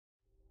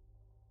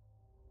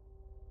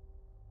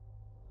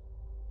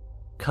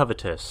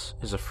Covetous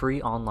is a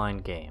free online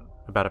game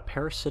about a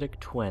parasitic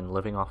twin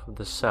living off of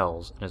the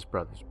cells in his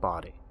brother's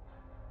body.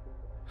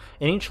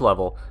 In each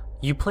level,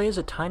 you play as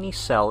a tiny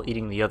cell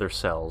eating the other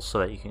cells so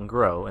that you can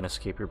grow and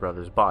escape your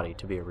brother's body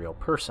to be a real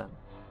person,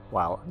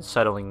 while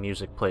unsettling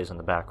music plays in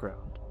the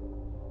background.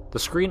 The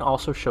screen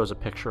also shows a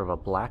picture of a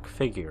black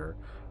figure,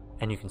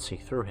 and you can see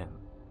through him.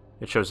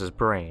 It shows his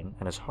brain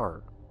and his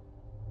heart.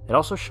 It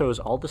also shows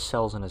all the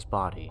cells in his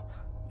body,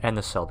 and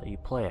the cell that you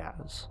play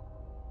as.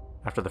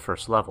 After the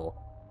first level,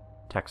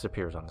 text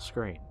appears on the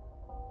screen.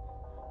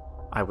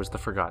 I was the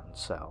forgotten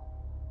cell,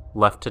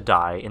 left to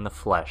die in the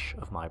flesh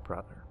of my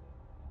brother.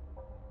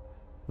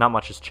 Not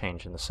much has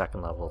changed in the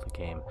second level of the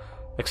game,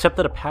 except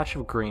that a patch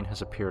of green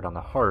has appeared on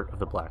the heart of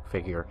the black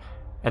figure,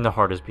 and the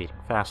heart is beating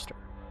faster.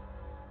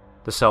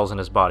 The cells in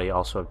his body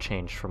also have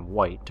changed from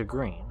white to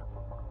green.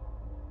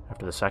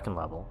 After the second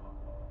level,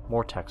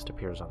 more text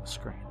appears on the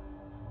screen.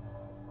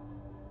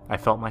 I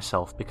felt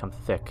myself become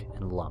thick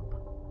and lump,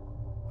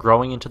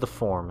 growing into the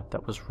form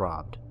that was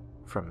robbed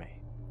from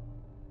me.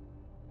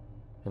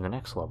 In the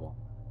next level,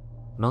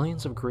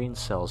 millions of green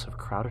cells have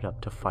crowded up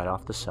to fight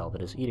off the cell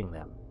that is eating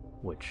them,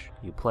 which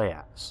you play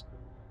as.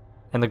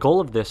 And the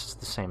goal of this is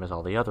the same as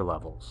all the other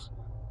levels.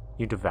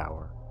 You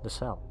devour the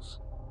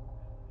cells.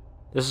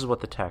 This is what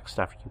the text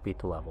after you beat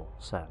the level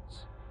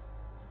says.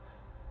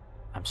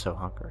 I'm so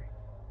hungry.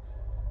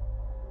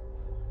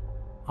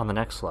 On the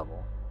next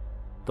level,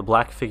 the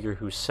black figure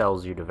whose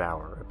cells you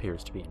devour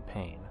appears to be in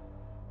pain.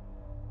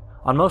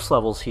 On most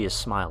levels he is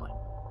smiling,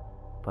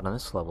 but on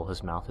this level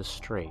his mouth is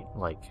straight,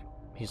 like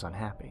he's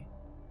unhappy.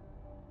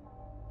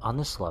 On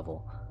this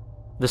level,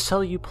 the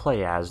cell you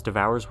play as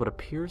devours what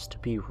appears to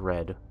be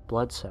red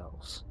blood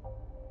cells.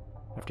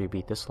 After you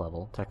beat this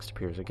level, text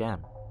appears again.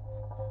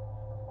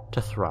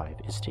 To thrive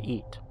is to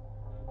eat.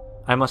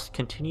 I must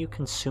continue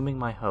consuming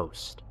my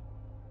host,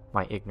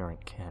 my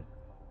ignorant kin.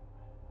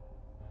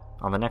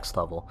 On the next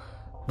level,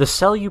 the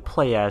cell you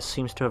play as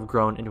seems to have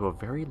grown into a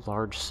very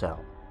large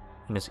cell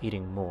and is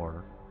eating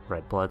more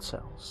red blood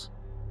cells.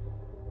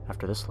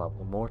 After this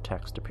level, more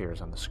text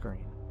appears on the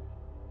screen.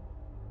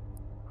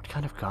 What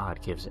kind of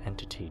god gives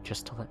entity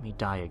just to let me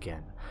die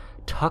again,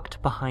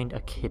 tucked behind a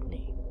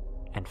kidney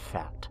and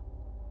fat?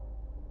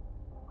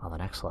 On the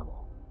next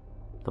level,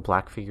 the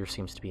black figure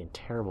seems to be in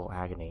terrible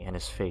agony and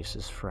his face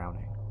is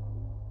frowning.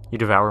 You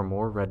devour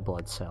more red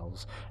blood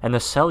cells, and the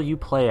cell you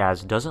play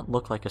as doesn't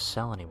look like a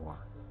cell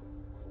anymore.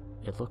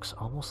 It looks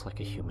almost like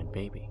a human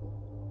baby.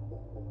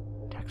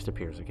 Text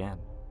appears again.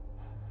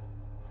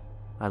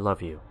 I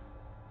love you,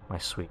 my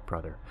sweet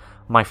brother,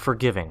 my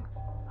forgiving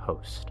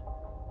host.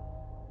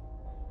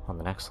 On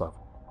the next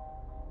level,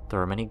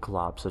 there are many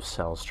globs of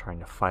cells trying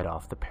to fight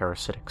off the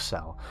parasitic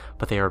cell,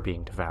 but they are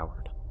being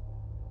devoured.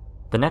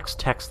 The next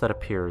text that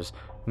appears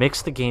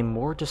makes the game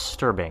more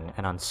disturbing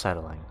and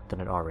unsettling than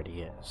it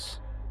already is.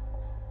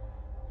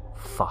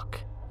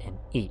 Fuck and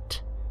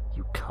eat,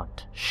 you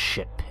cunt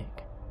shit pig.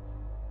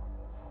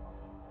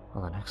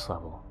 On the next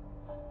level,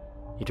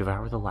 you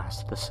devour the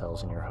last of the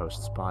cells in your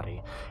host's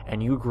body,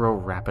 and you grow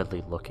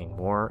rapidly, looking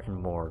more and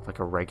more like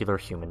a regular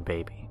human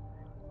baby.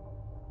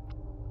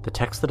 The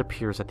text that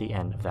appears at the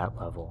end of that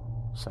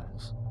level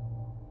says,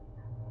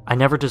 I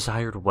never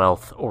desired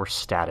wealth or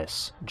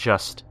status,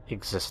 just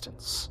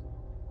existence.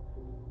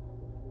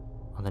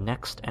 On the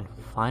next and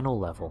final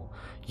level,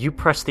 you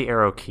press the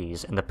arrow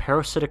keys and the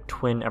parasitic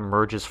twin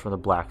emerges from the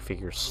black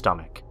figure's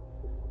stomach,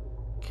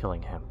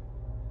 killing him.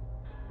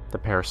 The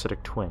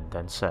parasitic twin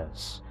then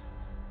says,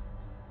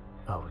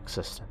 O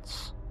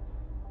existence,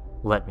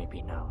 let me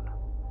be known.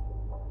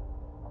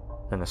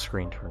 Then the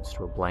screen turns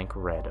to a blank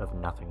red of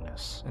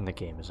nothingness and the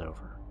game is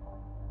over.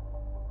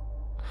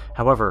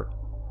 However,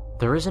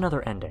 there is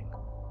another ending.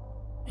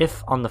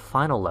 If on the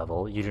final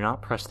level you do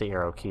not press the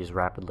arrow keys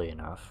rapidly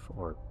enough,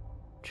 or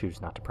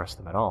choose not to press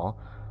them at all,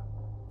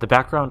 the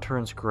background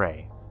turns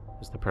gray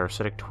as the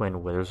parasitic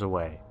twin withers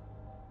away,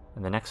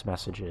 and the next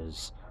message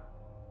is,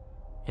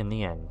 in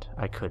the end,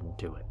 I couldn't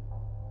do it.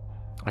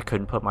 I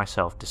couldn't put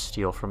myself to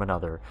steal from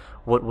another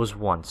what was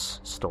once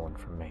stolen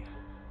from me.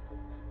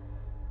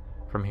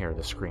 From here,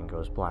 the screen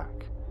goes black,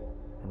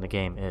 and the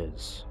game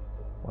is,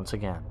 once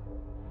again,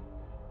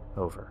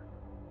 over.